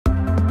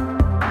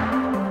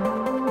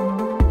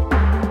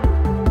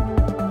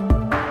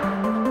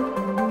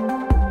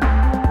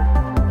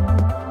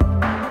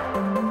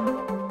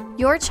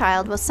Your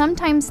child will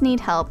sometimes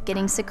need help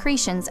getting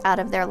secretions out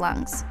of their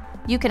lungs.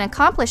 You can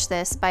accomplish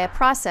this by a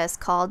process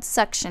called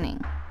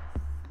suctioning.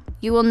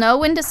 You will know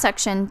when to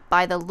suction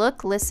by the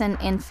look, listen,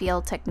 and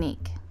feel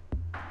technique.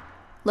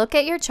 Look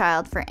at your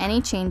child for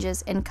any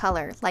changes in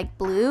color, like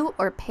blue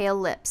or pale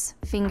lips,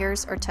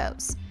 fingers, or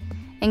toes,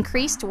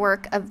 increased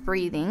work of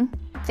breathing,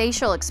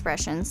 facial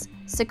expressions,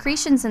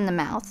 secretions in the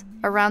mouth,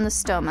 around the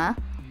stoma,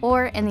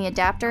 or in the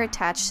adapter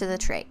attached to the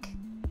trach.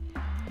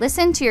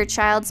 Listen to your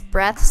child's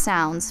breath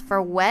sounds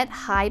for wet,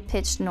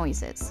 high-pitched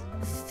noises.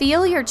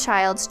 Feel your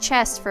child's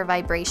chest for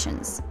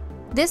vibrations.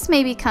 This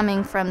may be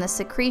coming from the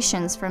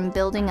secretions from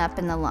building up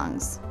in the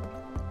lungs.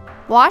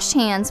 Wash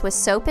hands with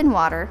soap and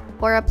water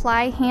or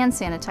apply hand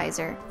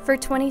sanitizer for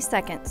 20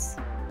 seconds.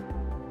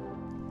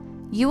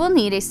 You will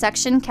need a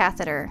suction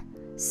catheter,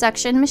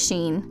 suction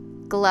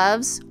machine,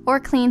 gloves,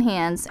 or clean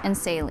hands, and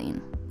saline.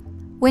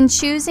 When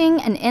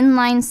choosing an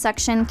inline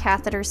suction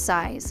catheter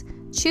size,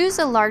 choose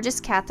the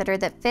largest catheter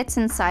that fits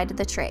inside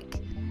the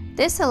trach.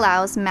 This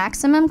allows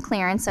maximum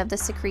clearance of the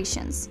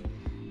secretions.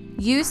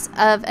 Use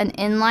of an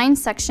inline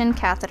suction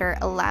catheter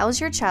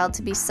allows your child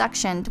to be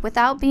suctioned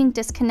without being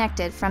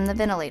disconnected from the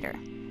ventilator.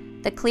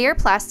 The clear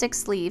plastic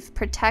sleeve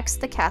protects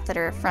the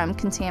catheter from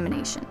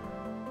contamination.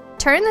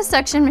 Turn the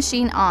suction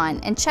machine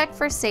on and check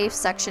for safe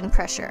suction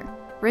pressure.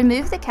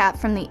 Remove the cap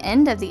from the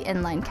end of the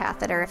inline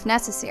catheter if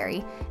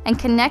necessary and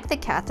connect the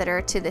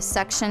catheter to the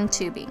suction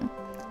tubing.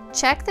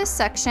 Check the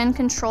suction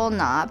control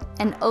knob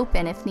and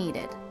open if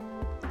needed.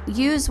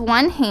 Use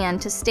one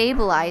hand to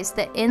stabilize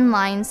the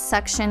inline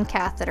suction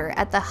catheter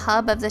at the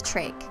hub of the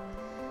trach.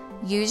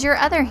 Use your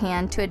other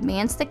hand to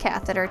advance the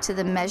catheter to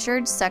the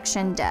measured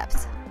suction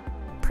depth.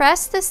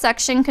 Press the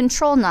suction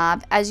control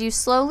knob as you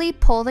slowly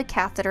pull the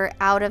catheter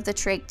out of the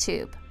trach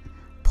tube.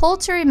 Pull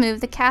to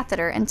remove the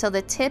catheter until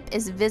the tip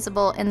is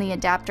visible in the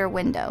adapter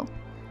window.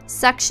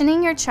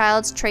 Suctioning your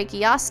child's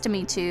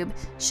tracheostomy tube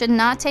should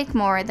not take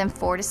more than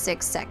 4 to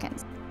 6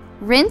 seconds.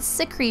 Rinse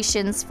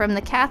secretions from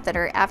the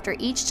catheter after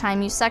each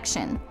time you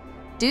suction.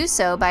 Do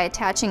so by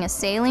attaching a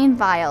saline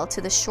vial to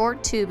the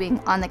short tubing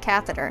on the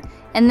catheter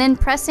and then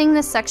pressing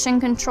the suction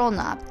control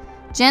knob,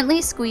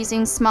 gently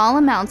squeezing small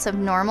amounts of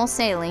normal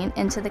saline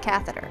into the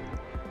catheter.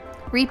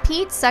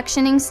 Repeat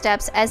suctioning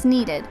steps as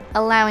needed,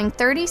 allowing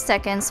 30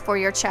 seconds for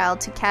your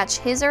child to catch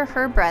his or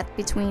her breath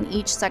between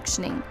each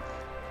suctioning.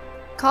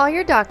 Call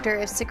your doctor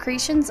if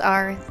secretions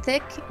are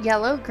thick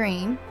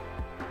yellow-green,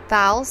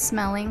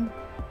 foul-smelling,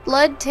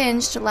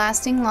 blood-tinged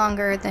lasting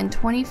longer than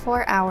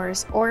 24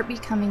 hours, or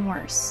becoming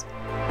worse.